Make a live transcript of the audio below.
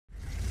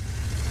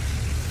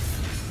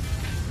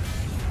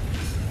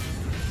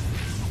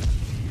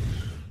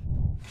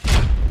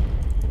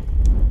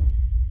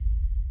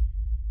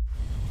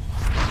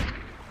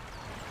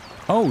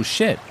Oh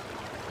shit!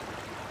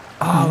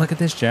 Oh, look at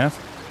this, Jeff.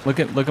 Look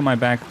at my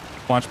back.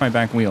 Watch my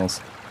back wheels.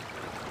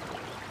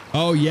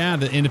 Oh yeah,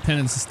 the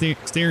independent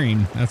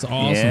steering. That's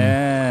awesome.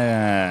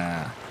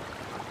 Yeah.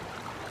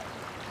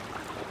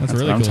 That's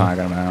really what I'm cool.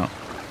 talking about.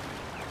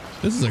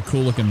 This is a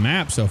cool looking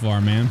map so far,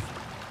 man.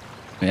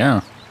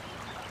 Yeah.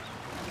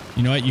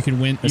 You know what? You can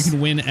win. You can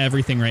win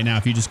everything right now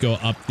if you just go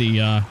up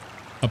the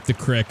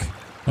creek,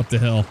 up the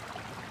hill.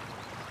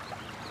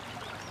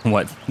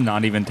 What?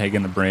 Not even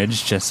taking the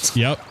bridge? Just.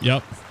 Yep.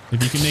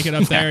 If you can make it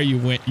up there, you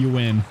win. You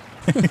win.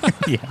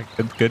 Yeah.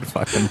 Good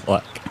fucking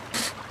luck.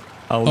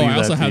 I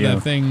also have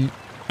that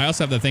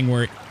thing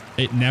where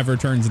it never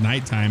turns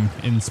nighttime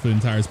in Spoon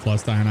Tires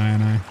Plus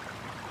I.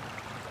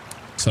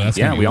 So that's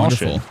gonna be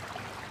wonderful. All should.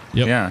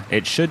 Yep. Yeah,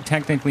 it should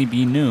technically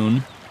be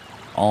noon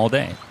all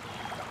day.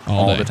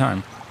 All the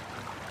time.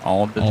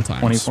 All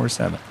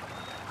 24/7.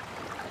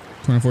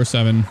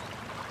 24/7.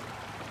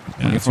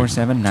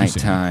 24/7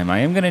 nighttime. I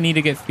am going to need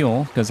to get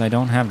fuel because I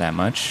don't have that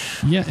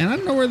much. Yeah, and I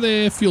don't know where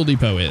the fuel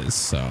depot is,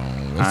 so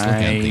let's look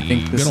at the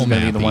think this good old is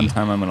going to be mappy. the one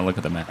time I'm going to look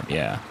at the map,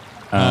 yeah.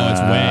 Oh,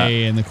 it's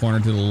way in the corner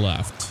to the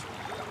left.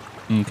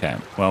 Okay,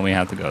 well, we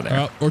have to go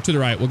there. Or to the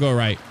right. We'll go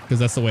right because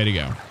that's the way to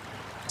go.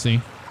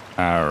 See? We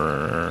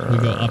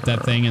go up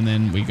that thing and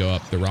then we go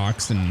up the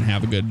rocks and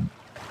have a good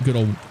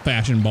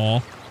old-fashioned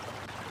ball.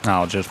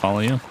 I'll just follow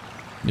you.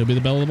 You'll be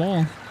the belle of the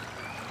ball.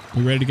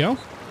 We ready to go?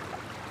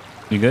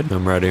 You good?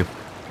 I'm ready.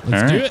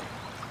 Let's do it.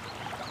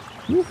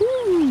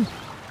 Woohoo!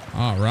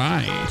 All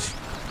right.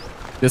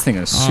 This thing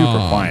is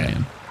super quiet.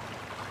 Man.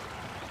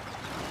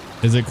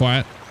 Is it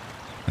quiet?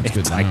 That's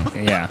good to know.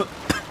 Yeah.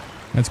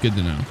 That's good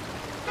to know.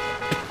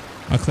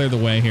 I'll clear the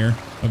way here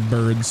of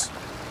birds.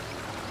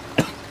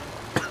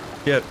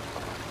 Yep.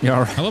 You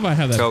all right? I love how I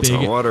have that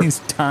big... water. He's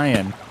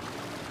dying.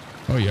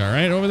 Oh, you all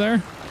right over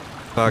there?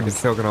 Fucking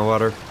choking on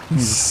water.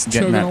 He's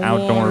getting that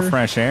outdoor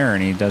fresh air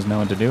and he doesn't know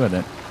what to do with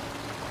it.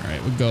 All right,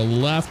 we'll go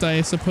left,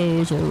 I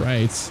suppose, or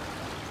right.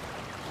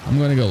 I'm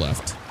going to go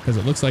left because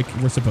it looks like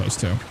we're supposed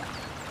to,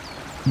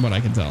 from what I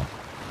can tell.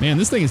 Man,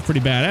 this thing is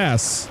pretty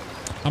badass.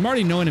 I'm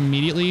already knowing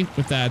immediately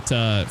with that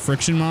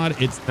friction mod.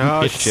 It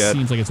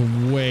seems like it's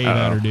way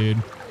better,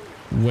 dude.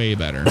 Way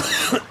better.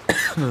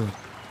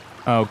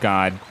 Oh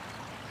God,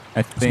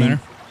 I think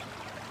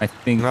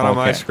not on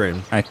my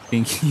screen. I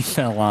think he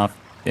fell off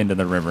into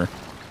the river.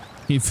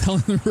 He fell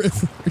in the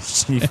river.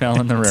 He fell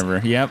in the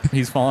river. Yep,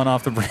 he's fallen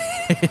off the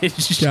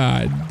bridge.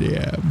 God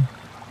damn.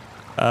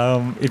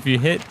 If you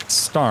hit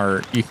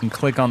start, you can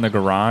click on the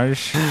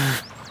garage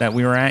that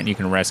we were at, and you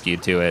can rescue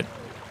to it.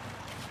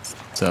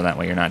 So that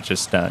way you're not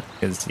just stuck.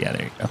 Because yeah,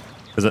 there you go.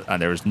 Because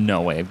there was no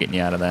way of getting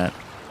you out of that.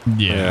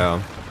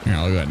 Yeah. Here,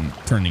 I'll go ahead and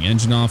turn the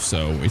engine off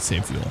so we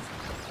save fuel.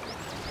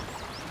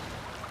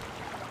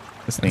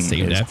 This thing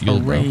is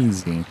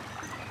crazy.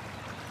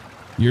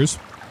 Yours?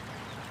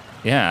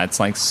 Yeah, it's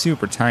like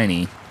super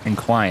tiny and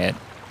quiet.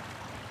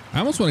 I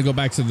almost want to go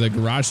back to the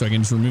garage so I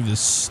can just remove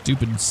this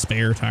stupid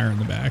spare tire in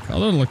the back.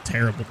 Although it'll look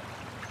terrible,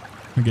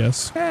 I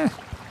guess. And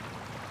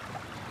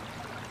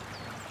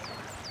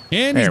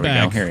he's back. There we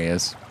go. Here he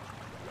is.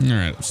 All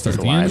right, let's start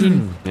the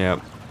engine. Yep.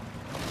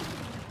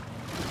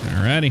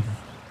 Alrighty.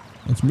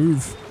 Let's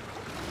move.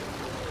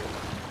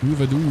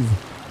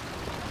 Move-a-doove.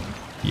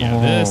 Yeah,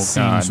 this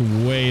seems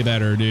way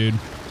better, dude.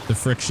 The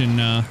friction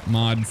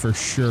mod for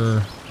sure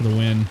for the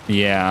win.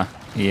 Yeah.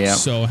 Yeah.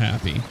 So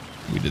happy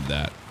we did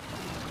that.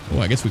 Oh,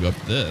 I guess we go up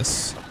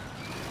this.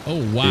 Oh,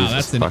 wow.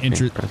 That's an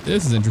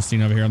this is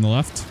interesting over here on the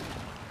left.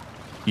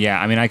 Yeah,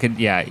 I mean,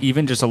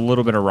 even just a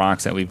little bit of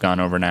rocks that we've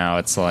gone over now,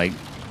 it's like...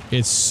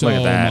 It's so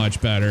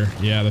much better.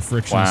 Yeah, the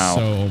friction is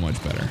so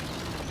much better.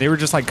 They were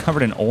just like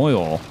covered in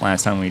oil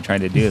last time we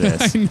tried to do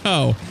this. I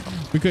know.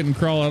 We couldn't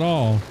crawl at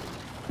all.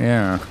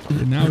 Yeah.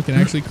 And now we can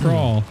actually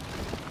crawl.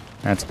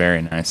 That's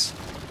very nice.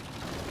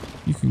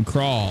 You can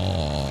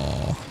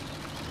crawl.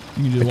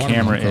 You can do the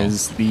camera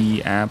is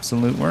the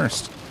absolute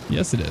worst.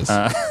 Yes, it is.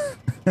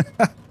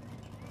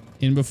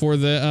 In before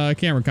the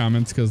camera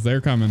comments, because they're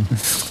coming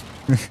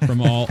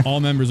from all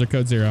members of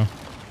Code Zero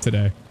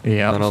today.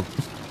 Yeah. I don't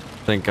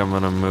think I'm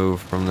going to move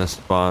from this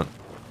spot.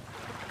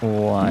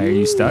 Why are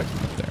you stuck?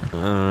 Up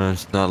there.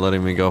 It's not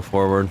letting me go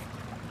forward.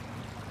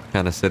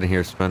 Kind of sitting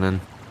here spinning.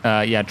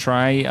 Yeah,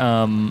 try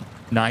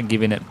not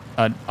giving it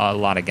a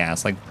lot of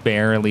gas, like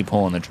barely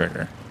pulling the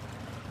trigger.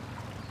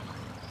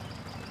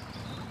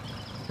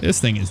 This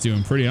thing is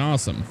doing pretty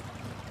awesome.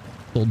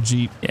 Old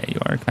Jeep. Yeah, you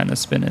are kind of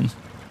spinning.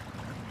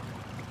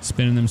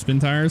 Spinning them spin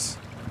tires?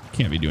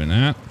 Can't be doing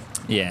that.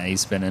 Yeah,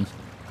 he's spinning.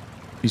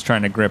 He's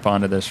trying to grip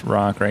onto this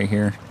rock right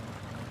here.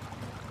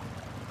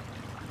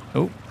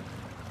 Oh,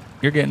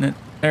 you're getting it.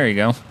 There you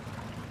go.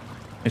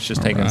 It's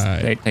just taking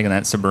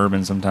that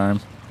Suburban some time.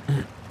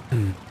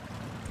 Coming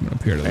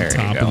up here to the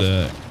top of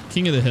the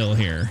king of the hill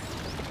here.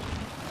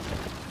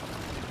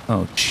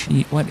 Oh,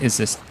 gee, what is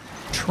this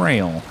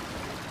trail?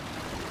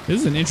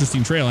 This is an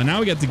interesting trail, and now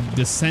we get to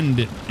descend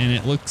it, and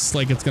it looks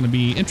like it's going to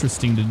be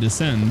interesting to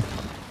descend.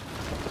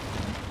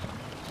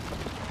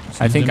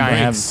 I think I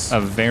have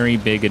a very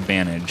big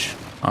advantage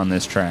on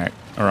this track.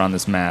 or on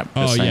this map.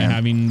 Oh just yeah, saying.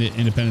 having the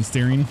independent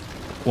steering.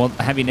 Well,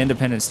 having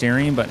independent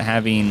steering, but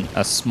having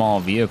a small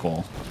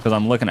vehicle. Because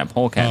I'm looking at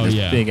Polecat, this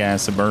big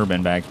ass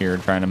Suburban back here,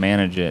 trying to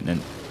manage it,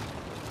 and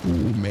Ooh,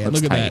 man,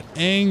 looks look at tight. that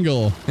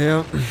angle.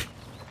 Yep.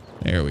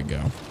 There we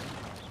go.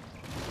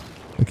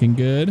 Looking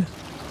good.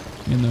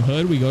 In the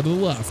hood, we go to the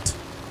left.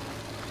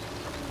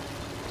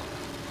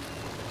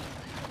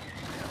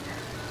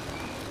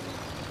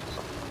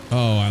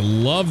 Oh, I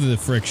love the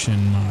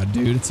friction mod,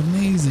 dude. It's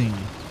amazing.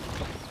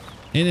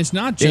 And it's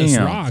not just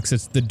rocks,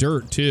 it's the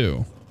dirt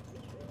too.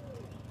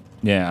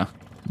 yeah,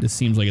 This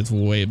seems like it's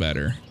way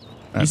better.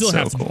 that's you still so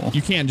have to, cool.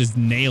 you can't just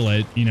nail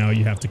it, you know,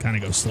 you have to kind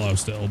of go slow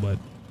still, but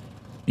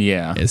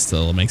Yeah, it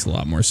still makes a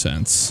lot more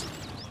sense.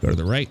 Go to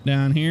the right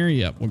down here.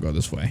 Yep, we'll go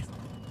this way.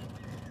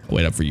 I'll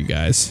wait up for you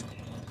guys.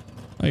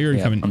 Oh, you're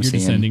Yep, coming. I'm You're seeing.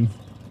 descending.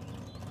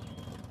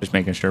 just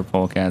making sure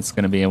Polecat's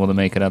going to be able to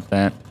make it up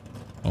that.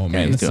 Oh Yeah,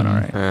 man, he's this doing is- all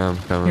right. Yeah, I'm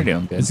You're coming.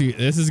 doing good.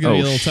 This is gonna be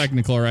a little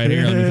technical right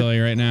here. Let me tell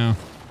you right now.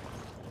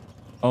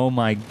 Oh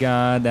my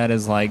god, that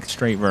is like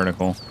straight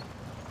vertical.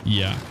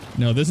 Yeah.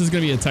 No, this is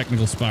gonna be a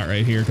technical spot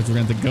right here because we're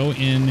gonna have to go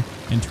in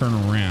and turn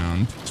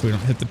around so we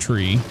don't hit the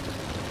tree,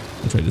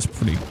 which I just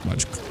pretty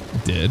much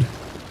did.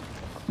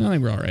 I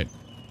think we're all right.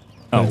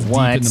 But Oh, it's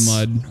what? Deep in the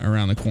mud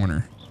around the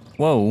corner.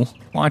 Whoa,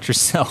 watch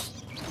yourself.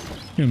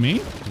 Who,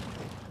 me?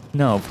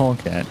 No,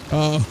 Polecat.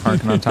 Oh,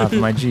 Parking on top of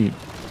my Jeep.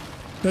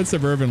 that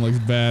Suburban looks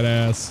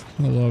badass.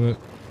 I love it.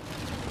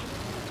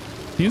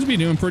 Seems to be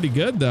doing pretty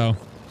good though.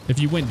 If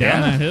you went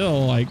down Yeah. that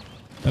hill, like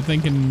that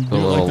thing can do it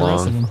little like the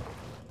rest of long. them.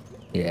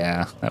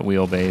 Yeah, that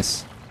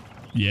wheelbase.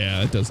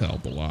 Yeah, it does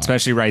help a lot.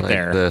 Especially right Like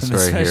there. this right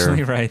Especially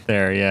here. right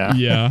there, yeah.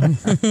 Yeah.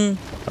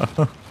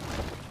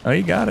 Oh,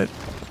 you got it.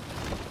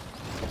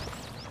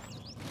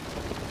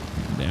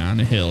 Down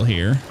a hill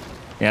here.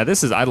 Yeah,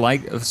 this is I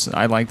like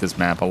this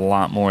map a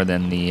lot more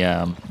than the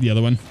The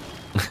other one.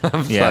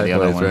 I'm Yeah, the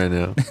other sideways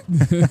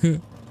one. right now.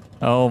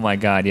 Oh my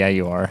god, yeah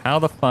you are. How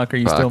the fuck are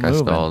you Fuck, still I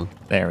moving? stalled.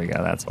 There we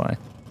go, that's why.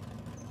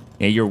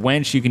 Yeah, your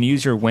winch, you can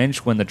use your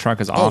winch when the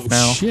truck is off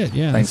now. Shit,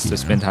 yeah. Thanks I to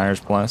see Spin now. Tires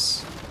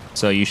Plus.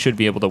 So you should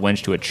be able to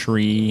winch to a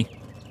tree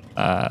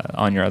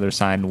on your other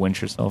side and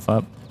winch yourself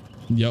up.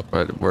 Yep.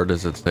 But where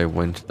does it say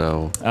winch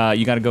though?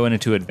 You got to go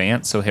into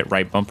advanced, so hit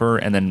right bumper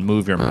and then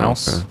move your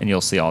mouse, okay. and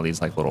you'll see all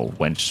these like little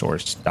winch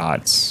source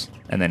dots.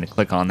 And then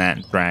click on that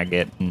and drag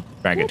it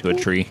to a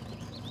tree.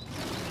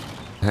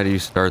 How do you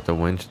start the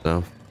winch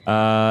though?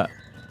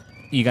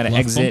 You got to Left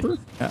exit.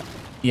 bumper?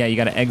 Yeah, you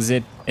got to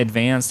exit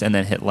advanced and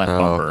then hit left Oh,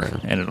 bumper,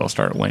 okay. and it'll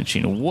start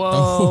winching.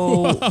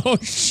 Whoa! Oh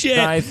shit!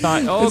 I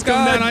thought, oh it's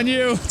coming god, down on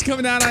you. It's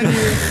coming down on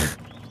you.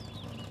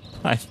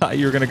 I thought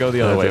you were gonna go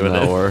the other That way did with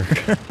not it.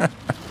 work.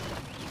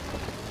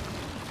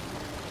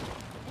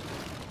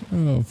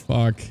 Oh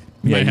fuck.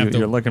 Yeah, Might have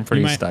you're looking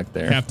pretty you might stuck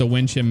there. Have to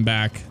winch him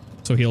back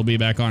so he'll be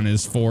back on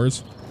his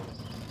fours.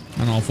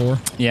 On all four.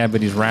 Yeah,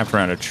 but he's wrapped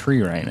around a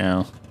tree right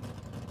now.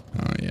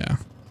 Oh yeah.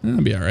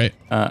 That'll be all right.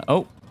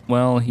 Oh,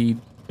 well, he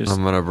just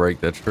I'm gonna break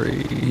the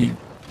tree.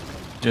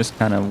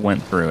 kind of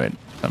went through it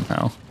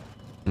somehow.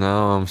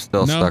 No, I'm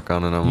still No, stuck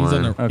on it. I'm he's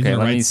on mine. the- Okay, the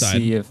let right me side.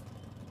 see if.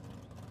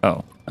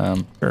 Oh,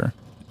 sure.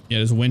 Yeah,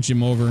 just winch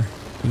him over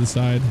to the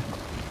side.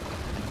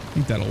 I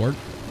think that'll work.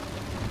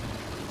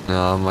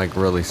 No, I'm like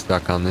really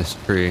stuck on this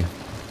tree.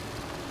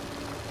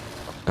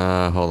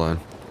 Hold on.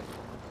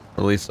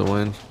 Release the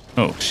winch.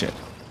 Oh shit.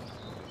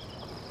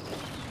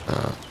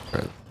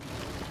 Right.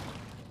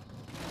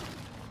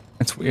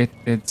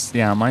 It's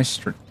yeah on my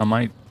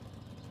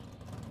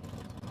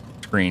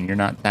screen. You're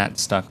not that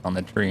stuck on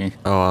the tree.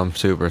 Oh, I'm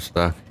super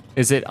stuck.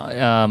 Is it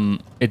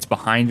it's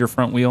behind your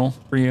front wheel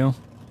for you?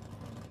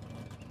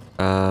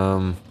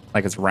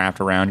 Like it's wrapped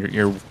around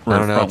your I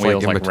don't know. front It's like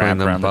wheel's in like between wrapped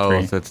them around the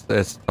tree. both.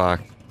 It's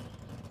fucked.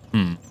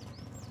 Hmm.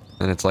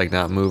 And it's like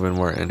not moving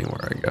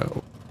anywhere I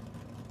go.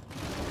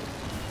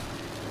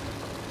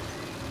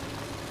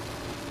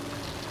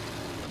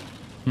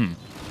 Hmm.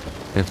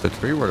 If the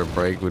tree were to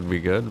break, would be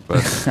good, but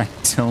I don't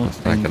it's not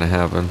think. gonna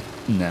happen.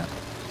 No.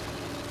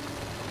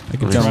 I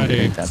can Don't try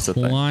think to that's the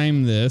thing.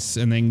 climb this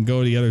and then go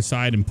to the other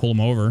side and pull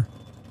him over.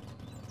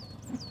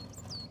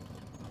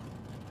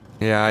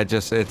 Yeah,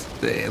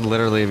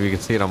 literally, if you can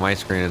see it on my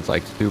screen, it's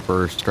like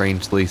super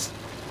strangely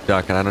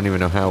stuck, and I don't even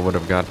know how it would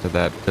have got to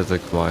that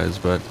physics-wise,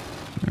 but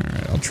All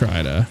right, I'll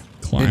try to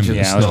climb Engine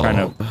this Yeah, I was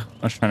hill.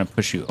 trying to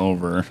push you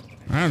over.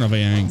 I don't know if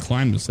I can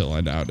climb this hill.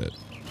 I doubt it.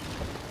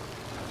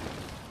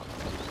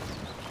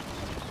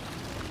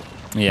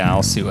 Yeah,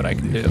 I'll see what I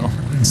can do.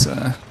 It's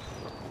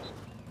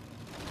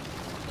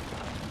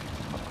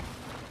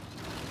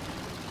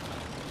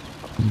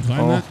Can you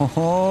climb that?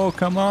 oh,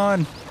 come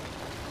on.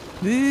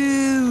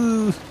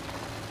 Ooh.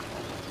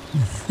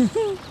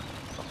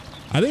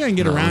 I think I can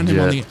get No, around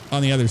him jet.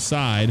 on the other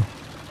side.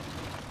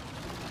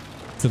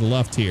 To the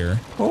left here.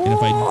 And if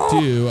I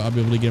do, I'll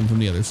be able to get him from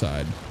the other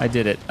side. I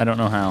did it. I don't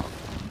know how. All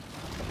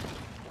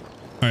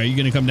right, you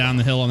gonna come down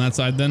the hill on that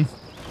side then?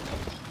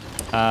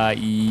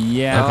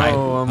 Yeah. Okay,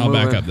 Oh, I'm I'll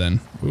back moving. up then.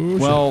 Ooh,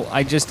 shit. Well,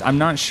 I'm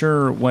not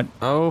sure what.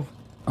 oh,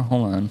 Oh,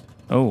 hold on.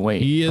 Oh,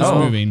 wait. He is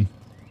oh. moving.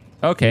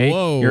 Okay,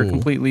 Whoa. you're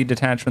completely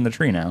detached from the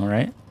tree now,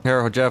 right?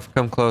 Here, Jeff,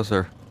 come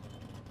closer.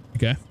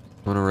 Okay. I'm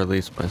gonna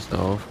release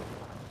myself.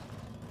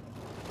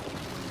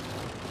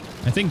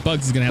 I think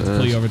Bugs is gonna have to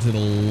pull you over to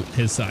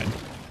his side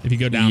if you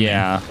go down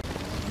Yeah.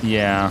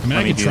 Yeah. there. I mean,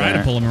 I can try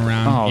to pull him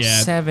around. Oh, yeah.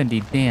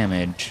 70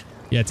 damage.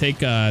 Yeah, take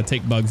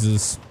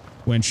Bugs's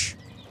winch.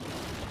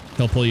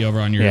 He'll pull you over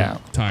on your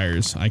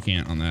tires. I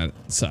can't on that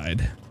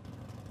side.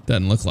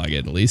 Doesn't look like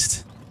it, at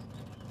least.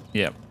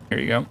 Yep. Here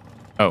you go.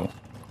 Oh.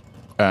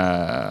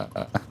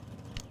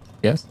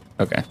 Yes?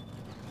 Okay.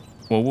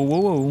 Whoa, whoa, whoa,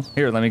 whoa.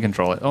 Here, let me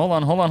control it. Hold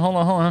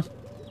on.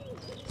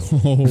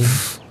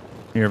 Oh.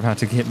 You're about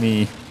to get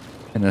me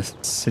in a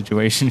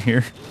situation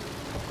here.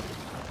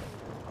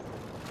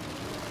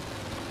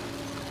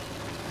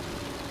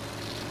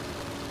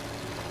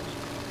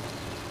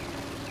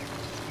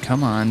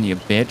 Come on, you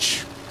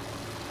bitch.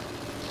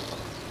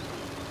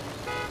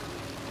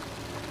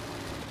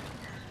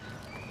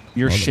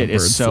 Your shit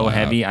is so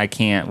heavy, I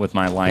can't with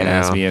my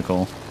light-ass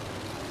vehicle.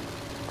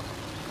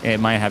 It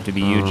might have to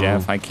be you,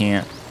 Jeff. I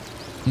can't.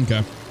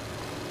 Okay.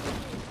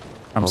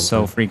 I'm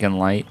so freaking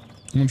light.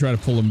 I'm gonna try to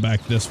pull him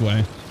back this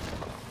way.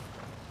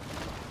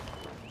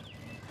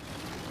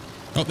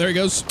 Oh, there he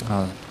goes.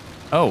 Oh,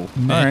 all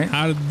right.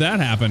 How did that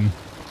happen?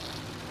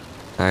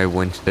 I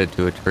winched it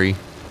to a tree.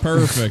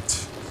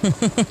 Perfect.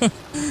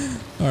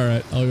 All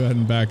right, I'll go ahead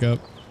and back up.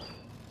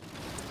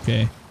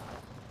 Okay.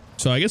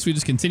 So I guess we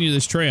just continue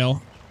this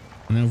trail.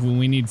 And then when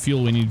we need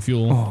fuel, we need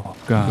fuel. Oh,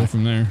 God. We'll go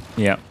from there.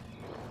 Yep.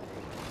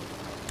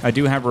 I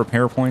do have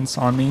repair points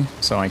on me,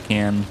 so I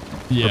can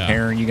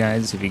repair you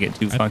guys if you get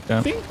too fucked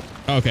up.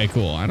 Okay,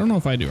 cool. I don't know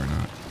if I do or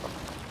not.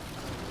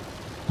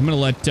 I'm gonna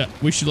let.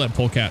 We should let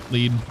Polecat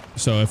lead.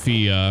 So if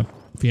he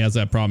has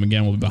that problem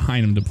again, we'll be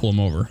behind him to pull him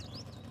over.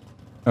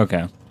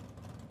 Okay. You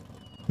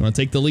want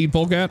to take the lead,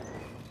 Polecat?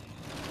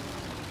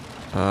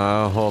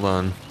 Hold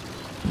on.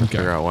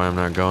 Figure out why I'm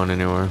not going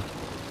anywhere.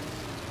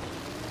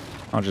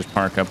 I'll just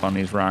park up on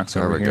these rocks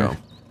over here. There we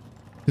go.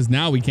 Because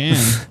now we can.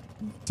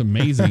 It's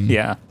amazing.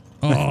 Yeah.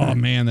 Oh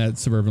man, that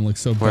Suburban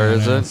looks so bad. Where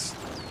is it?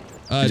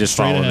 Just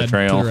follow the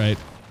trail. To the right.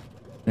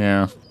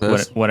 Yeah.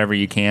 Whatever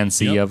you can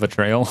see of a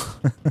trail.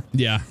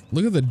 Yeah.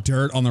 Look at the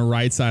dirt on the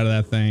right side of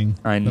that thing.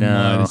 I know. The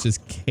mud is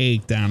just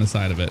caked down the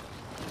side of it.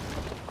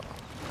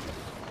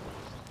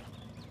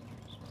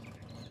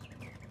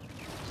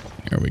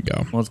 There we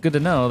go. Well, it's good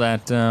to know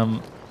that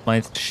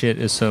my shit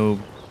is so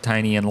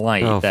tiny and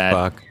light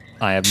that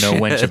I have no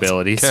winch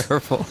abilities.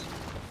 Careful.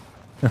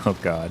 Oh,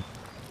 God.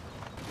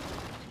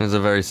 There's a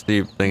very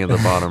steep thing at the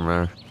bottom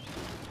there.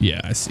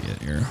 Yeah, I see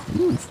it here.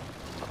 Oof.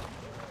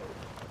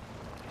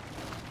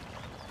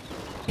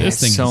 Yeah, This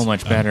thing so is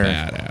much better.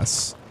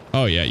 Badass.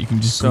 Oh yeah, you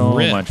can just so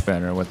grip much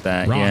better with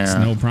that. rocks,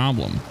 yeah. no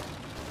problem.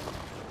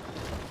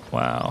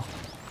 Wow.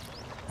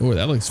 Oh,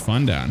 that looks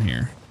fun down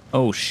here.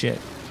 Oh shit.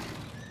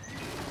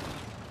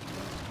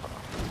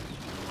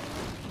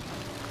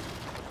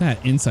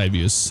 That inside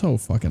view is so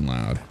fucking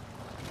loud.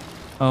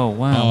 Oh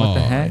wow, what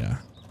the heck? Yeah.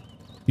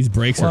 These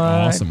brakes are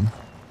awesome.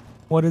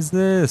 What is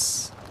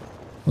this?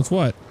 What's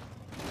what?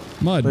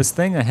 Mud. This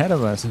thing ahead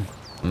of us.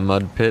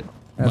 Mud pit.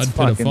 That's Mud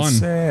pit of fucking fun.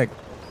 sick.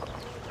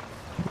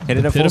 Hit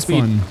it at Pit full of speed.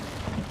 fun.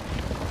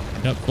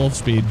 Yep, full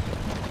speed.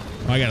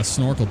 Oh, I got a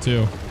snorkel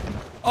too.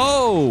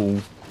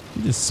 Oh!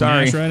 You just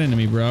smashed right into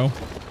me, bro.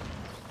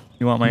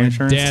 You want my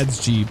insurance?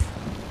 Dad's Jeep.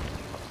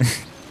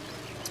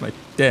 It's my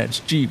dad's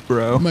Jeep,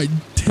 bro. My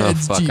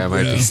dad's fuck, Jeep, I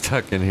might bro. be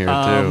stuck in here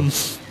too.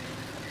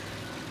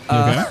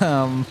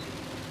 Okay.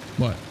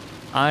 What?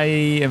 I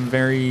am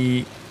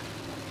very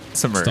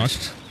submerged.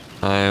 Stuck?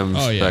 I am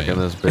stuck in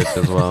this bitch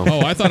as well.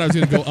 Oh, I thought I was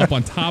gonna go up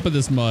on top of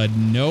this mud.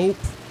 Nope.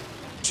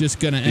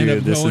 Just gonna end up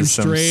this going is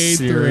some straight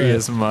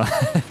serious through it. mud.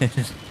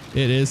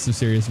 It is some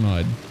serious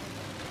mud.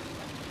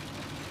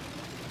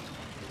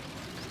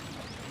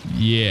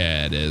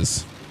 Yeah, it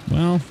is.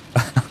 Well,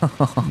 you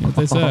know what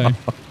they say.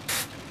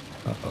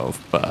 Oh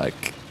fuck.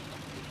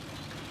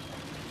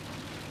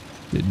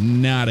 Did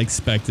not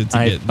expect it to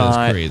get this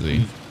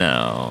crazy.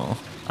 No.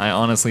 I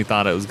honestly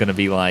thought it was going to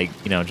be like,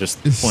 you know, just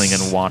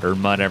flinging water,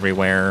 mud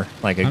everywhere,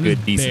 like a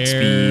good, decent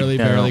speed.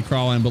 Barely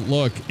crawling, but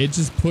look, it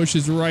just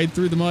pushes right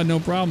through the mud,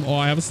 no problem. Oh,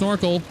 I have a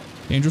snorkel.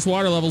 Dangerous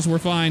water levels, we're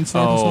fine.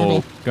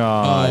 Snorkel.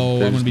 God. Oh,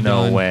 There's I'm gonna be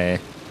no done. way.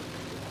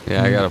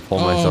 Yeah, I gotta pull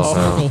myself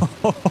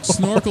out.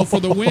 Snorkel for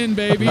the win,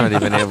 baby. I'm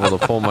not even able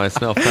to pull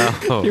myself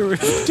out.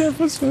 Jeff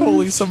was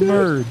fully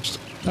submerged.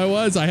 I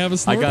have a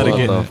snorkel.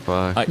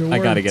 I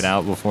gotta get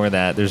out before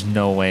that. There's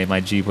no way my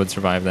Jeep would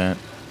survive that.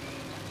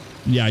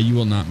 Yeah, you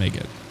will not make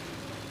it.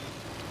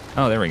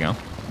 Oh, there we go.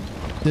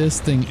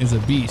 This thing is a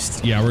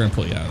beast. Yeah, we're gonna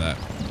pull you out of that.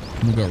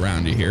 We'll go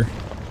around you here.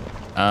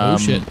 Oh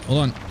shit! Hold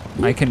on.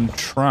 I can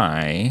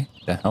try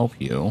to help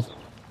you,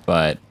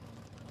 but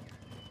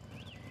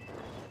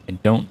I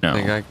don't know.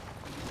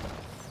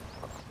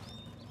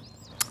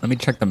 Let me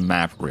check the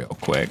map real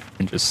quick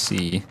and just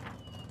see.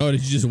 Oh,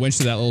 did you just winch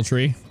to that little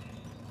tree?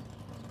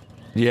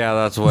 Yeah,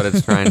 that's what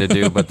it's trying to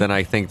do, but then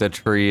I think the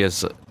tree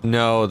is...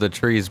 No, the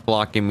tree is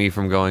blocking me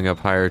from going up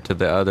higher to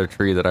the other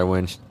tree that I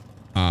winched.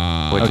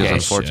 which Okay. is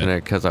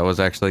unfortunate because I was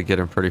actually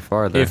getting pretty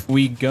far there. If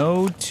we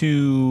go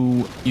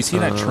to, you see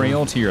that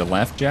trail to your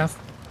left, Jeff?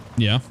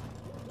 Yeah.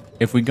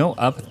 If we go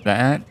up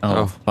that,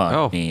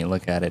 fuck me,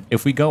 look at it.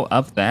 If we go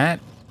up that,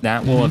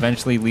 that will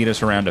eventually lead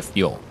us around to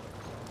fuel.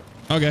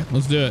 Okay,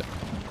 let's do it.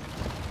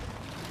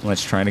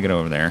 Let's try to get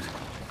over there.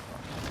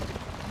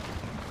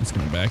 Just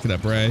gonna back it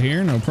up right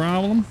here, no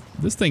problem.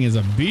 This thing is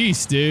a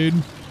beast, dude.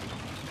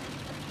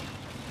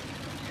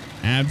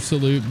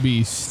 Absolute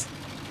beast.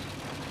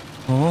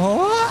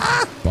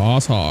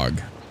 Boss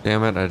hog.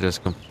 Damn it, I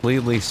just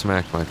completely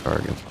smacked my car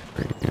against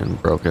the tree and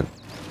broke it.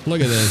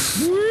 Look at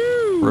this.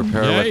 Woo!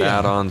 Repair with Yeah.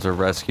 add-ons or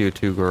rescue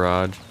to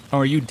garage. Oh,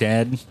 are you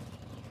dead?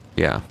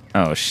 Yeah.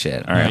 Oh,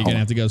 shit. All Yeah, right, you're gonna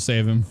have to go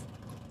save him.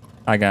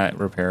 I got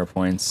repair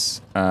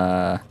points.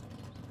 There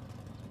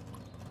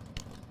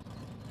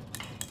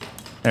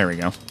we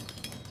go.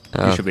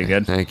 You should be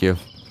good. Thank you.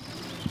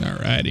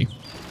 Alrighty.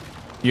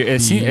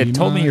 It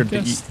told me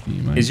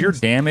is your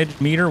guest. damage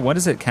meter, what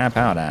does it cap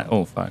out at?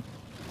 Oh, fuck.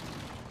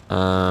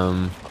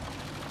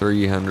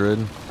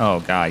 300. Oh,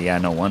 God, yeah,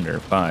 no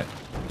wonder. But,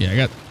 Yeah, I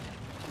got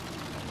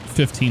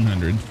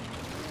 1,500.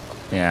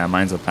 yeah,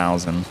 mine's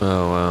 1,000.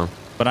 Oh, wow.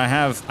 But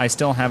I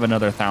still have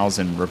another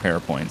 1,000 repair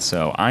points,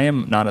 so I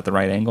am not at the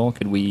right angle.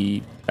 Could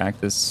we back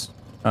this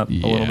up a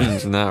little Yeah.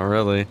 bit? Not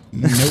really.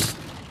 Nope.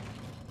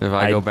 If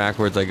I go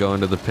backwards, I go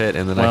into the pit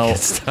and then I Well, get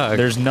stuck.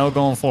 there's no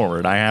going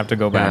forward. I have to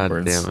go God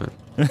backwards. damn it.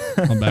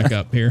 I'll back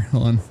up here.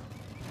 Hold on.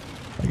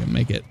 If I can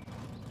make it.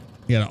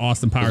 You got an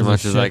Austin Powers. As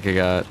much and as I shit. could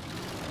got.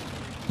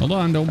 Hold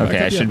on, don't back Okay,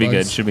 up I yet, should be good.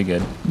 bugs. Should be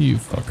good. You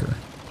fucker.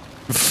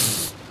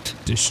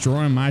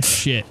 Destroying my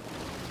shit.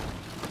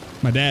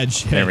 My dad's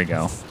shit. There we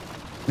go.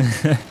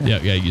 Yeah,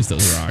 use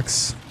those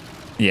rocks.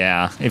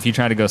 Yeah, if you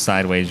try to go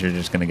sideways, you're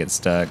just gonna get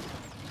stuck.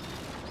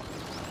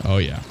 Oh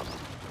yeah.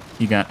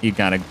 You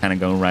gotta kind of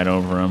go right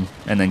over them,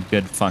 and then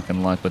good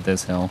fucking luck with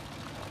this hill.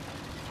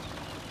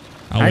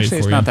 I'll Actually, wait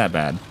it's for not you. that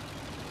bad.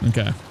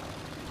 Okay.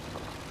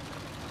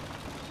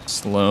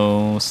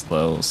 Slow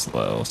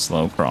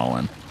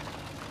crawling.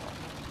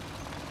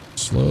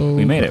 Slow.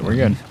 We made it. We're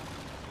good.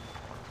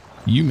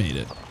 You made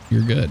it.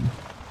 You're good.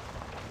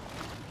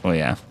 Oh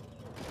yeah.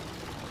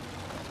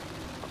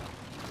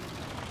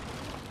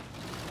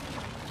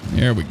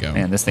 There we go.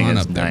 Man, this thing On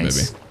is up there,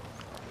 nice. baby.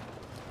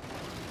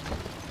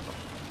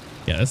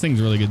 Yeah, this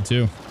thing's really good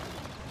too.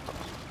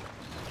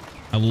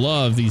 I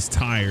love these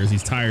tires.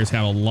 These tires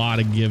have a lot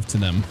of give to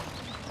them.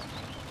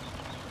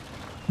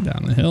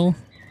 Down the hill.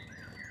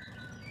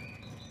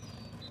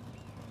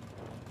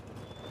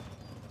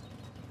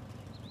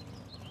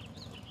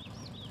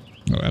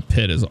 Oh, that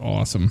pit is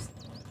awesome.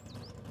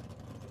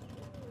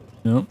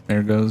 Nope.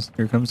 There goes.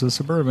 Here comes the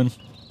Suburban.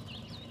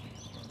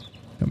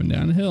 Coming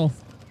down the hill.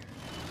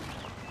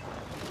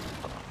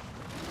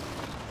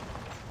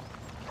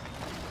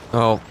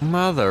 Oh,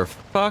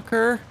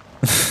 motherfucker.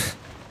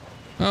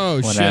 Oh,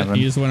 What shit. happened?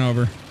 He just went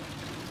over.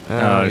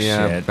 Oh, Oh,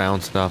 yeah, shit.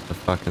 bounced off the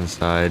fucking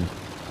side.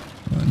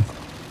 Hold on.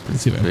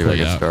 Let's see if I can Maybe pull I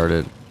you can out. start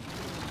it.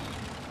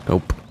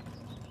 Nope.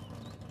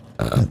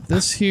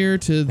 This here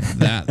to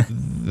that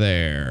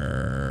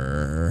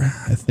there.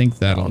 I think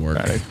that'll work.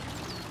 got it.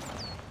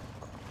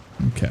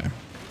 Okay.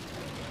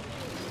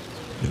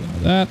 Do all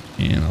that,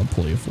 and I'll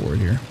pull you forward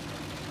here.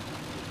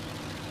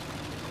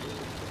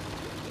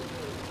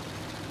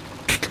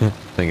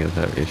 Thing is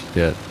heavy as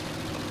shit.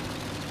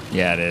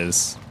 Yeah, it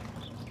is.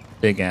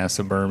 Big ass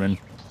Suburban.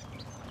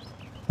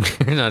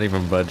 You're not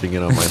even budging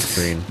it on my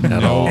screen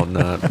at all.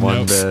 Not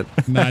one Nope.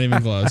 bit. Not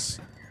even close.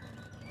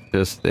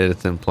 Just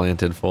it's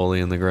implanted fully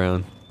in the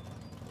ground.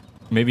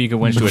 Maybe you could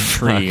winch to a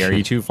tree. Are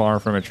you too far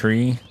from a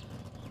tree?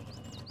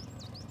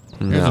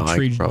 There's a I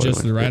tree probably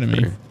just to the wouldn't right of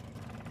get me. there.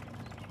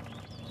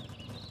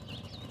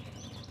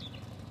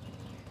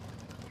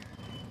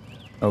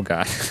 Oh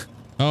god.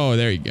 Oh,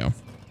 there you go.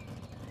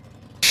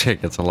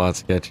 Shit gets a lot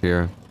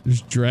sketchier.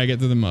 Just drag it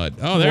through the mud.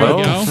 Oh, there Whoa.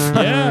 we go.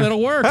 Yeah,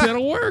 that'll work.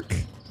 That'll work.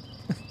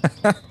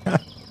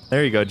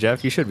 There you go,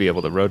 Jeff. You should be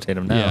able to rotate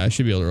them now. Yeah, I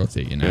should be able to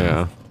rotate you now.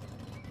 Yeah.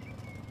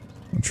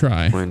 I'll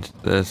try. Winch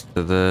this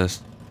to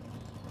this.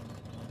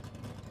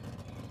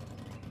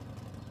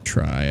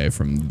 Try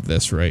from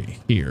this right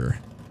here.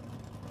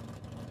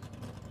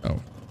 Oh,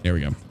 there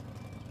we go.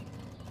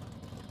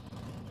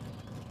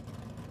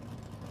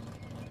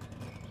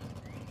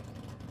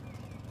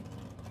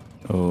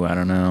 Oh, I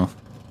don't know.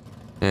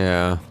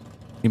 Yeah.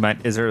 You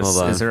might. Is there Hold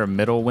on. a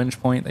middle winch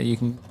point that you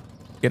can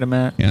get them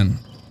at? And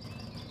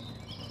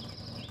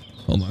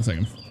hold on a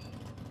second.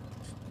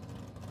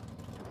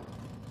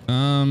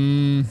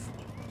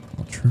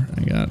 I'll try.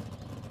 I got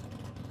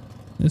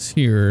this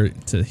here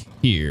to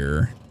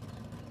here.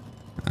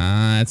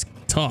 It's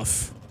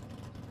tough.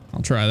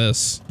 I'll try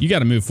this. You got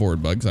to move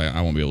forward, Bugs.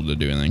 I won't be able to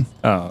do anything.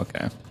 Oh,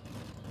 okay.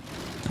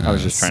 I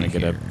was just trying to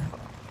get a view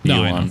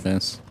No, I know. on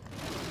this.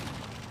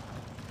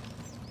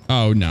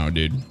 Oh no,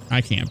 dude!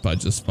 I can't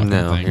budge this fucking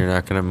No, thing. you're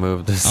not gonna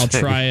move this. I'll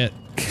thing. try it.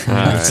 All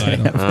On the other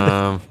side.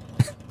 right.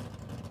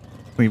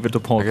 Leave it to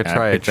Polecat. I could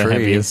try a Pick the tree.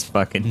 heaviest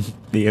fucking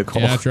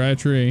vehicle. Yeah, try a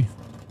tree.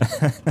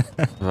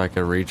 If I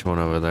could reach one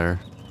over there.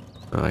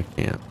 No, I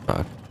can't.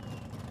 Fuck.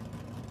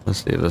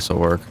 Let's see if this will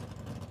work.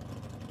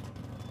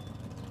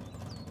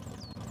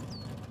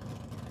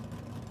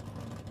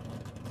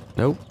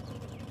 Nope.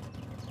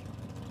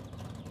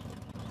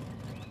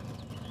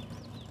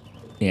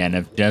 Yeah, and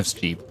if Jeff's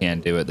Jeep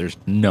can't do it, there's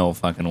no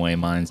fucking way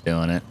mine's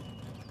doing it.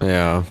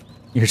 Yeah.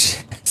 You're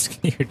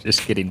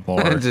just getting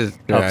more I'm just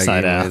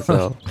upside dragging down.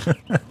 myself.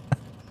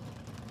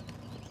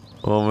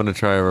 Well, I'm gonna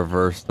try a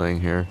reverse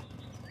thing here.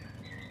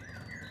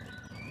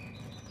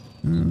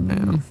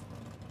 Yeah,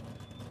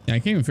 I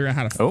can't even figure out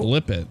how to Oh.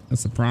 flip it.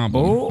 That's the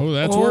problem. Oh, Oh,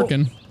 that's oh.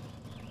 working.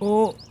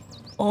 Oh,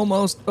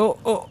 almost.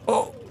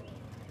 Oh,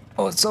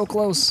 it's so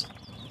close.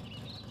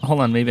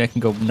 Hold on, maybe I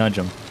can go nudge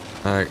him.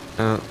 Alright,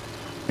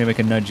 Maybe I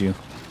can nudge you.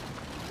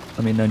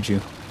 Let me nudge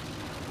you.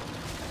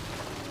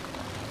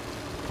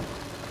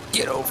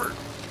 Get over.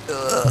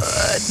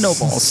 No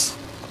balls.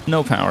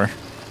 No power.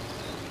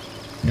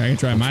 Yeah, I can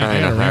try my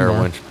trying a higher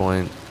winch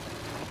point.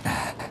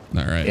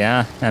 All right.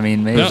 Yeah, I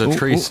mean, maybe. There's a Ooh,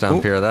 tree ooh, stump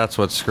ooh. here. That's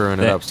what's screwing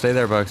it That- up. Stay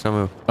there, Bugs. Don't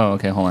move. Oh,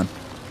 okay, hold on.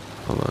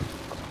 Hold on.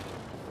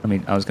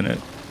 I was gonna.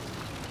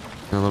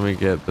 Now let me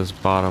get this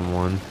bottom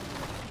one.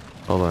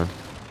 Hold on.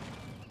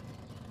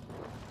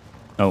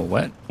 Oh,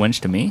 what? Winch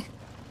to me?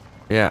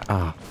 Yeah.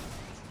 Ah,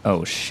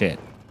 Oh, shit.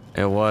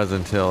 it was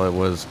until it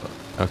was.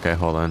 Okay,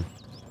 hold on.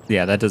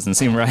 Yeah, that doesn't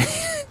seem right.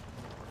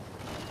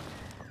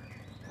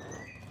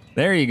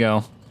 There you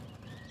go.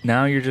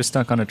 Now you're just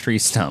stuck on a tree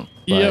stump.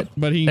 Yep,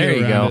 but he can there get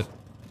you around go. it.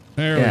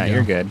 There Yeah, we go.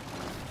 you're good.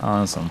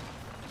 Awesome.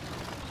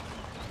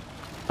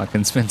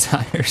 Fucking spin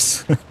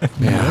tires.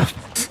 Yeah.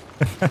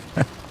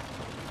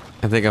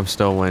 I think I'm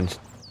still winched.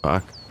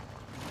 Fuck.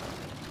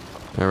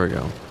 There we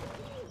go.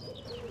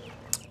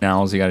 Now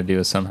all you got to do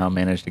is somehow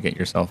manage to get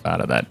yourself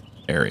out of that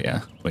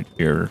area, which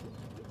you're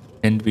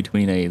in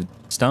between a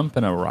stump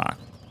and a rock.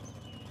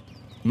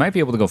 You might be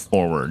able to go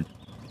forward.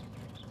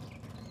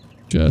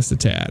 Just a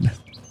tad.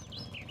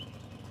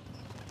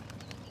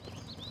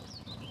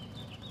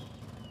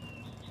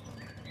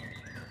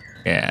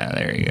 Yeah,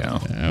 there you go.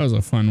 Yeah, that was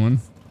a fun one.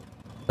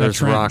 That There's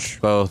trench. rocks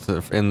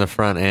both in the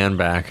front and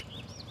back.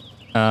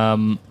 You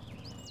Isn't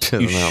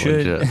that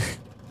should legit?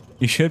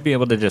 you should be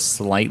able to just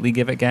slightly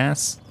give it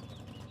gas,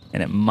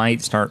 and it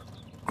might start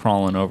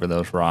crawling over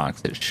those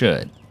rocks. It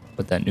should.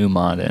 Put that new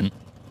mod in.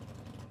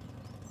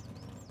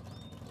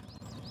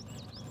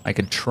 I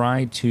could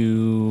try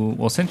to...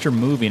 Well, since you're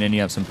moving and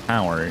you have some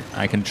power,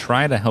 I can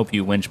try to help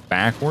you winch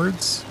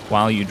backwards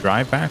while you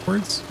drive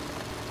backwards.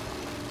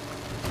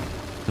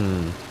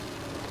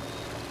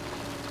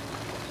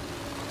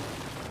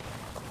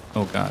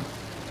 Oh, God.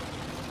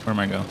 Where am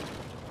I going?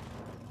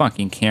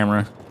 Fucking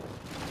camera.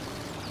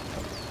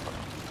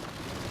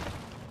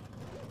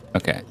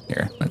 Okay,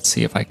 here. Let's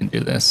see if I can do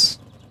this.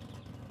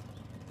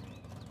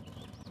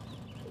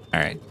 All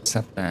right,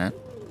 accept that.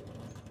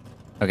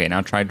 Okay,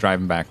 now try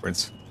driving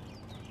backwards.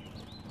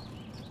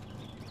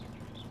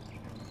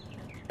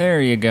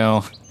 There you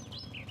go.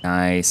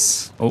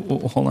 Nice. Oh,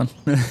 hold on.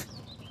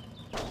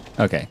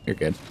 Okay, you're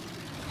good.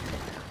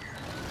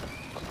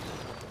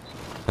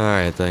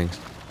 Alright, thanks.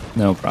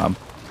 No problem.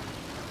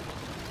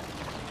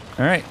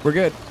 All right, we're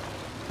good.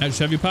 That's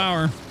heavy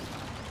power.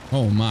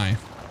 Oh my.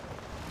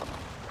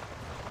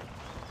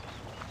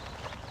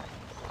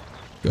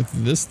 Go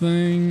through this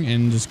thing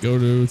and just go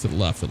to the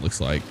left, it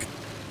looks like.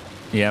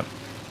 Yep.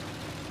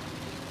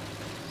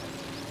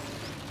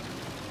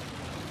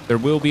 There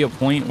will be a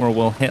point where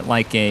we'll hit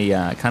like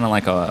a kind of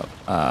like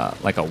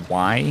a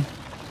Y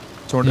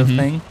sort of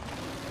thing,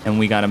 and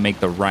we got to make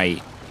the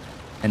right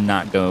and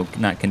not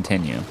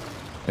continue,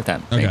 if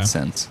that Okay. makes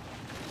sense.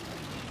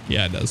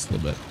 Yeah, it does a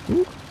little bit.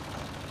 Ooh.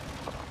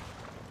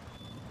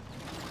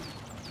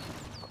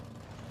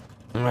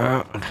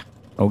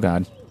 Oh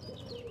God.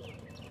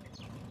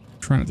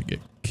 Trying not to get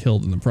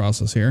killed in the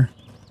process here.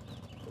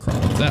 Crawl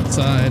up that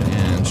side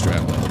and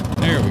strap up.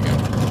 There we go.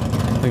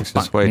 I think it's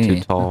just Fuck way me.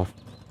 too tall.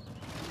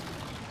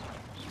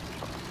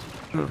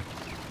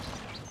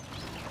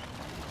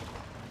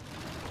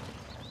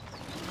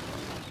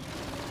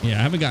 Yeah,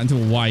 I haven't gotten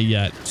to a Y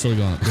yet. Still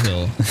going up the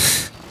hill.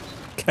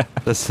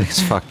 This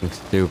thing's fucking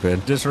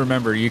stupid. Just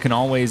remember, you can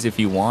always, if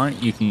you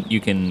want,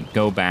 you can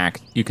go back.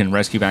 You can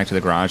rescue back to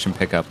the garage and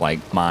pick up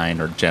like mine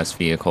or Jeff's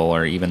vehicle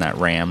or even that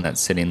Ram that's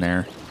sitting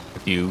there.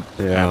 If you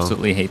Yeah.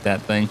 absolutely hate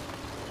that thing.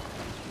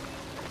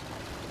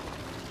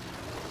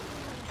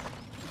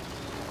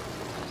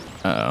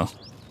 Uh-oh.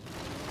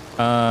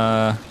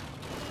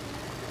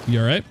 You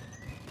alright?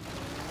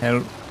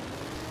 Hell,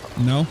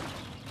 No?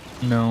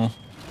 no.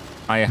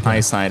 I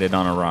high-sided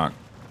on a rock.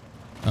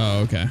 Oh,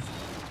 okay.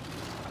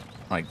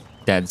 Like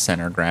dead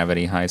center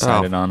gravity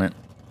high-sided on it.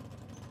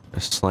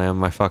 Just slam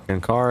my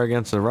fucking car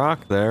against a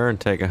rock there and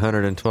take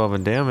 112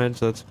 in damage.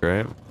 That's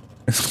great.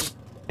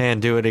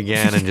 And do it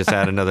again and just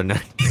add another 9.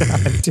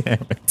 God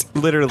damn it.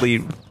 Literally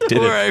did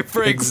Where I it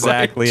break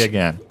exactly my-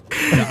 again.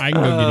 Yeah, I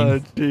can go get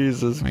him.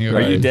 Jesus I can go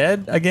Are get you him.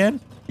 dead again?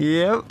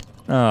 Yep.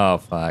 Oh,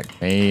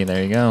 fuck me.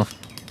 There you go.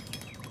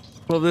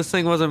 Well, if this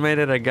thing wasn't made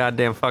out of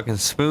goddamn fucking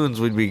spoons,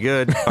 we'd be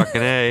good.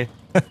 Fucking A.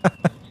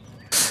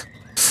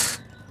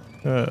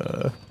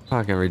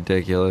 Fucking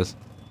ridiculous.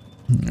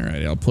 All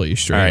right, I'll pull you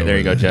straight. All right, there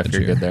you over go, the Jeff. edge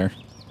You're here. good there.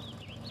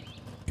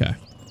 Okay,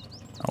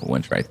 I'll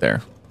winch right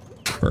there.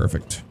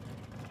 perfect.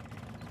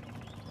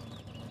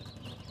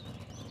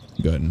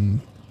 Go ahead and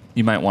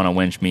You might want to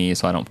winch me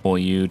so I don't pull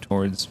you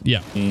towards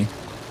yeah, me.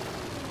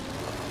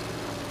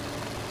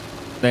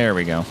 There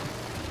we go.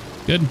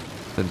 good.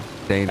 The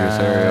dangerous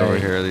area over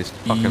here. These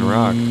fucking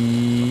rocks.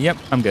 Yep,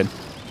 I'm good.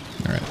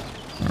 All right,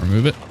 I'll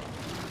remove it.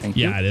 Thank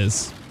you. Yeah, it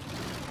is.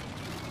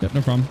 Yep,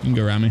 no problem. You can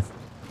go around me.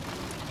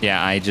 Yeah,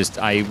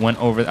 I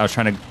went over. I was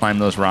trying to climb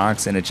those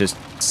rocks, and it just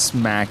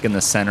smack in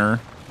the center,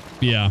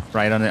 Yeah.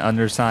 right on the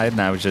underside,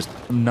 and I was just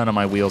none of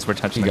my wheels were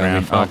touching You the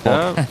got me ground. fucked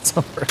up. That's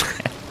over.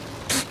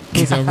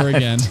 It's over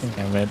again.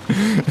 Damn it.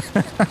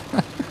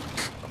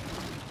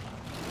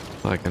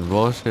 Fucking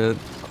bullshit.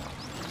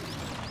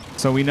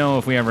 So we know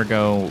if we ever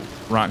go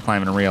rock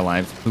climbing in real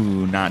life,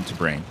 who not to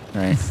bring,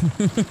 right?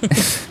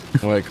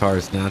 What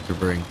cars not to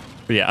bring.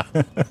 Yeah.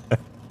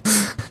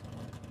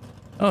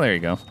 Oh, there you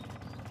go.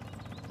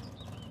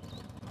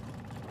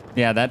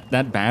 Yeah,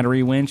 that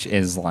battery winch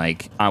is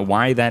like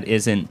why that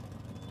isn't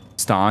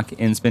stock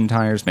in spin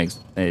tires makes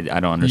I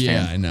don't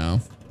understand. Yeah, I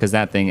know. Because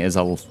that thing is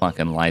a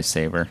fucking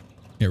lifesaver.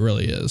 It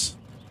really is.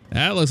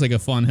 That looks like a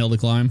fun hill to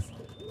climb.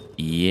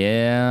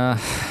 Yeah.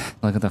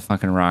 Look at the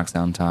fucking rocks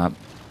on top.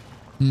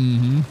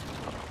 Mm-hmm.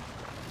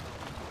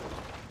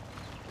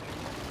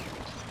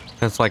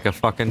 It's like a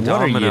fucking What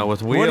are domino you-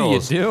 with what are you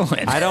wheels.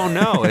 doing? I don't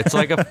know. It's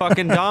like a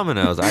fucking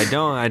dominoes. I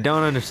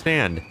don't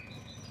understand.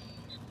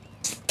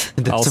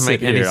 It I'll doesn't sit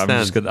make any here. I'm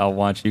sense. just gonna. I'll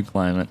watch you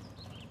climb it.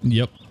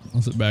 Yep.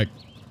 I'll sit back.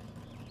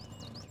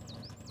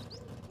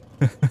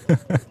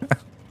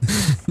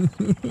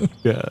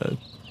 God.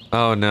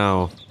 Oh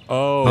no.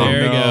 Oh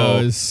There no. it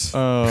goes.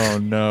 Oh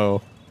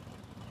no.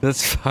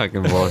 That's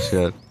fucking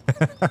bullshit.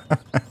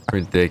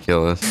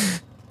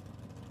 Ridiculous.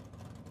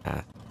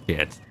 Ah,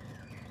 shit.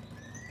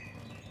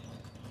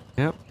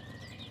 Yep.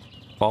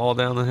 Fall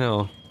down the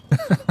hill.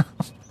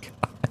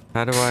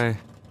 How do I?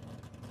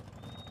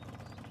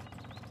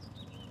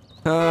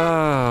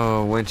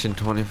 Oh, winching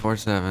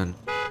 24/7.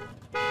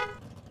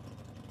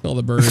 All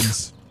the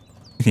birds.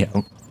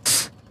 Yeah.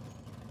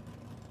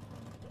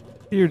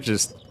 You're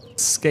just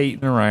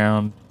skating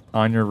around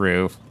on your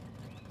roof.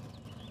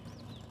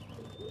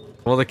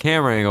 Well, the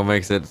camera angle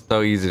makes it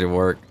so easy to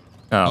work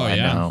Oh, Oh, I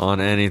yeah. know. on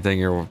anything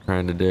you're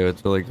trying to do.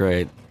 It's really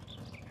great.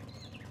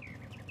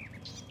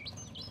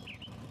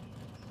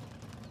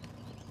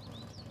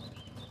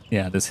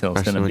 Yeah, this hill's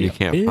Especially gonna when be. you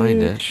can't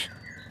find it. bitch.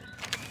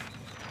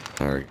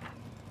 There we go.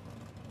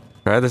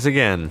 Try this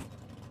again.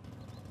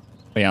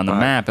 But yeah, on the Right.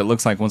 map, it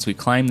looks like once we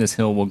climb this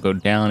hill, we'll go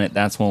down it.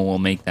 That's when we'll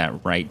make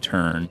that right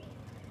turn.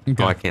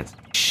 Okay. Oh, I can't.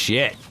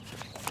 Shit.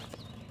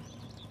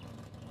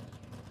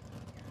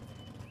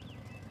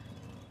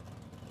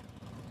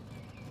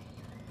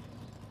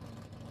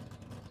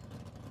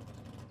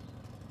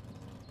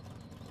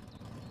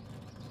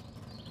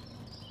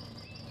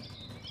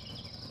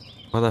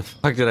 What the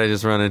fuck did I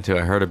just run into?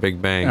 I heard a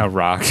big bang. A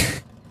rock.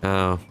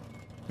 Oh.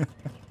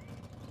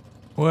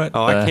 What?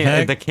 Oh, I the can't.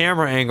 heck? The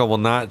camera angle will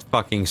not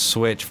fucking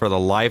switch for the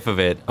life of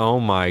it.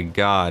 Oh my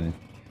god.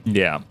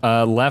 Yeah.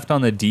 Left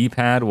on the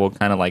D-pad will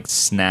kind of like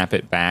snap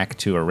it back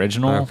to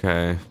original.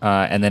 Okay.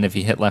 And then if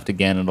you hit left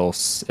again, it'll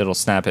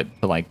snap it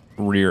to like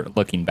rear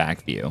looking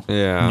back view.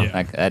 Yeah. Yeah.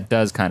 Like, that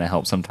does kind of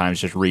help sometimes,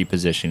 just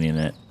repositioning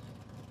it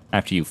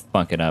after you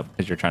fuck it up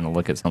because you're trying to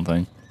look at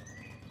something.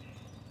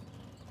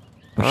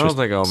 I don't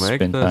think I'll make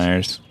spin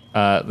this.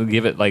 tires.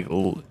 Give it like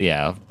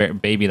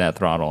baby that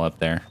throttle up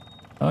there.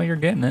 Oh, you're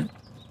getting it.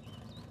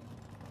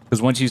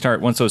 Because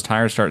once those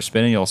tires start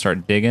spinning, you'll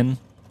start digging.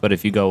 But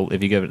if you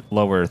give it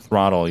lower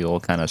throttle, you'll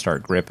kind of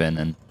start gripping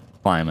and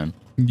climbing.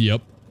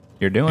 Yep.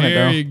 You're doing it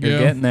There though. you go. You're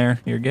getting there.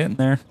 You're getting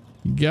there.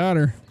 You got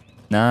her.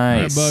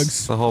 Nice. All right,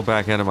 bugs. The whole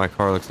back end of my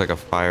car looks like a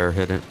fire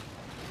hit it.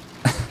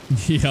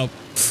 Yep.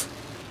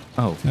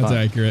 Oh, That's fuck.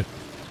 accurate.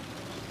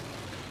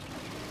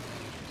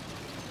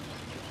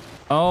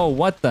 Oh,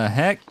 what the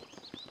heck?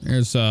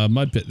 There's a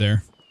mud pit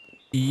there.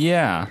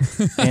 Yeah.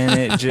 And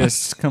it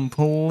just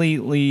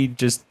completely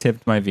just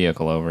tipped my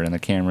vehicle over, and the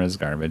camera is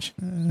garbage.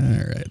 All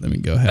right, let me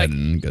go ahead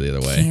and go the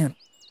other way. Can't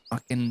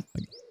fucking. I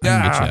can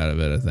get you out of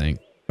it, I think.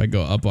 If I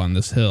go up on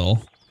this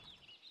hill.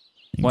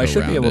 and Well, I go should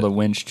be around able it. to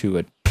winch to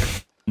it.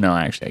 No,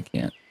 actually, I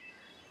can't.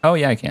 Oh,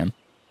 yeah, I can.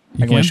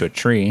 You I can winch can? to a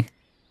tree.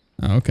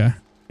 Oh, okay. Let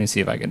me see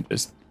if I can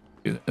just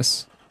do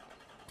this.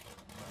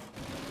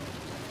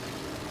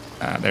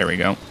 There we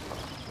go.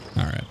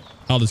 All right.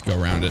 I'll just go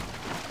around it.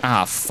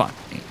 Ah, fuck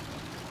me.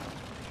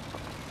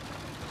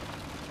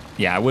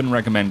 Yeah, I wouldn't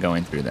recommend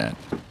going through that.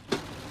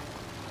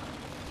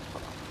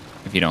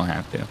 If you don't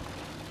have to.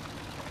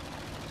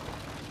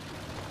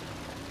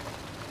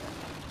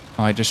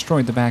 Oh, I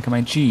destroyed the back of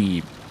my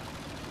Jeep.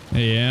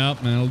 Yep,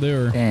 that'll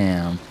do her.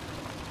 Damn.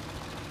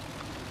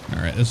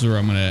 All right, this is where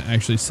I'm going to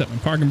actually set my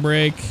parking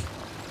brake.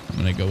 I'm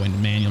going to go into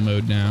manual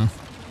mode now.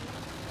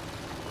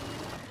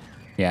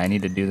 Yeah, I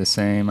need to do the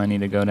same. I need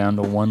to go down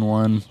to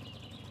 1-1.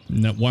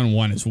 No,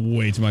 1-1 is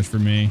way too much for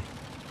me.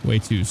 Way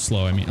too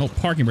slow. I mean, oh,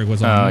 parking brake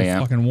was on. Oh, No yeah.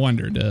 fucking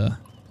wonder, duh.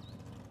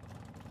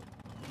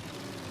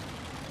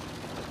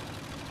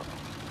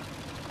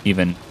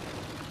 Even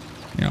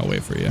Yeah, I'll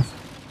wait for you.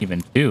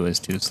 even 2 is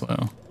too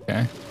slow.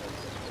 Okay.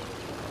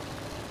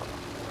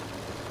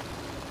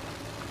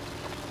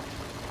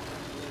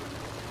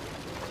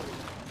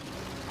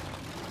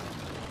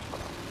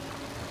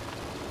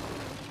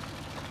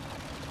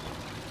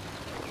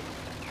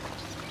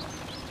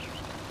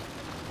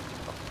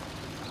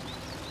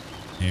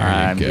 There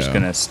I'm you go. just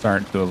gonna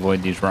start to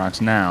avoid these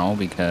rocks now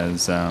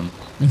because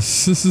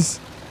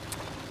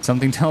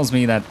something tells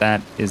me that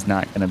that is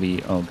not gonna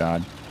be. Oh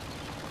God!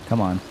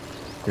 Come on!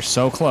 You're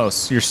so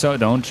close. You're so.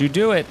 Don't you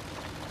do it!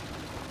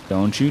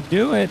 Don't you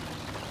do it!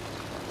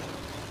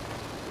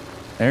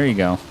 There you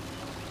go.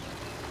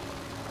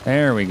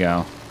 There we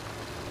go.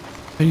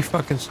 Are you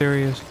fucking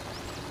serious?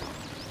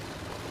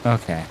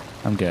 Okay,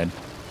 I'm good.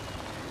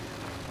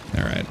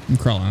 All right, I'm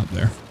crawling up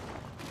there.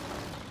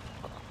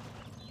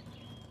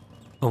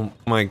 Oh,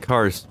 my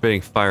car is spitting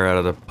fire out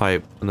of the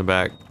pipe in the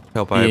back.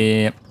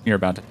 Tailpipe. Yep, you're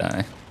about to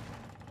die.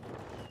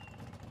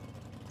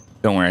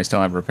 Don't worry, I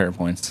still have repair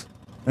points.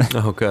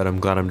 Oh, good. I'm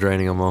glad I'm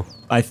draining them all.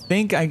 I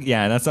think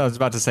yeah, that's what I was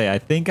about to say. I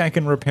think I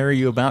can repair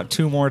you about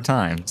 2 more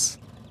times.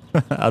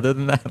 Other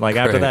than that, like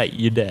after Great. that,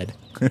 you're dead.